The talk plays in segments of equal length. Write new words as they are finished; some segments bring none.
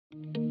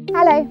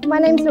Hello, my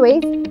name's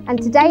Louise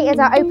and today is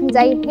our open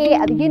day here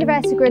at the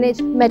University of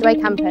Greenwich Medway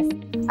campus.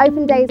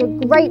 Open day is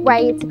a great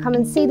way to come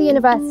and see the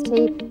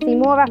university, see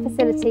more of our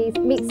facilities,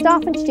 meet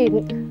staff and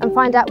students and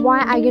find out why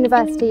our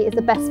university is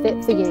the best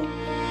fit for you.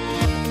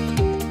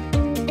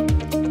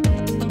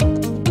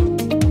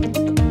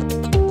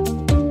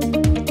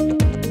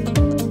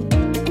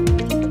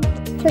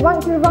 So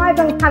once you arrive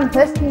on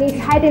campus, you need to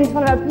head into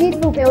one of our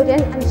beautiful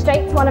buildings and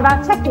straight to one of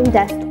our check-in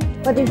desks,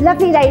 where these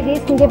lovely ladies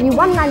can give you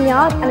one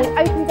lanyard and an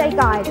open day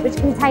guide which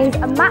contains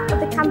a map of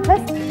the campus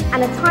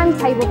and a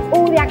timetable of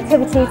all the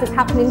activities that's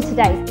happening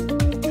today.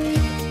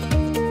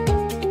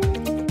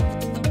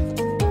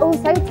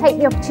 Also take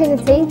the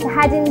opportunity to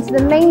head into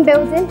the main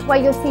building where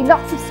you'll see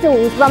lots of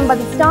stalls run by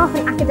the staff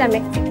and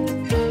academics.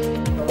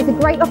 It's a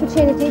great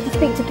opportunity to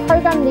speak to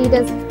programme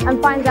leaders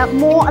and find out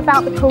more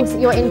about the course that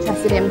you're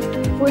interested in.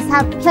 We also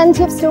have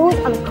plenty of stalls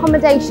on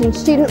accommodation,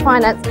 student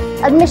finance,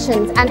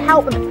 admissions and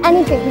help with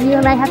anything that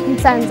you may have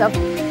concerns of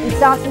in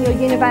starting your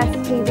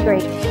university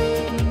degree.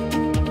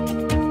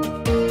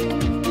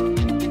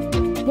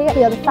 Here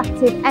we are the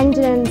Faculty of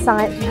Engineering and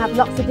Science and have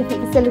lots of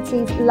different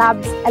facilities,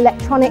 labs,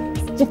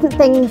 electronics, different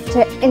things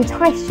to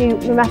entice you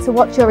no matter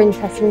what you're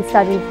interested in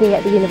studying here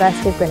at the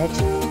University of Greenwich.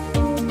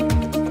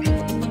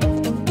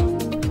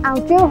 Our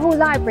Drill Hall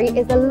Library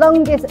is the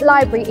longest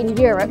library in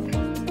Europe.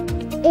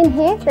 In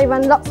here, they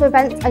run lots of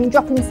events and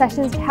drop-in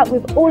sessions to help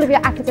with all of your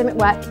academic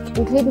work,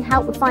 including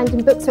help with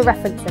finding books or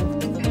referencing.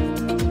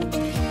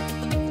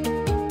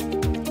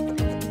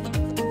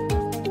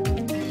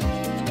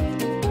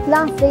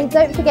 Lastly,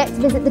 don't forget to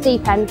visit the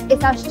Deep End.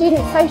 It's our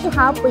student social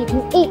hub where you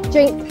can eat,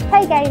 drink,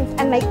 play games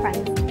and make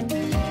friends.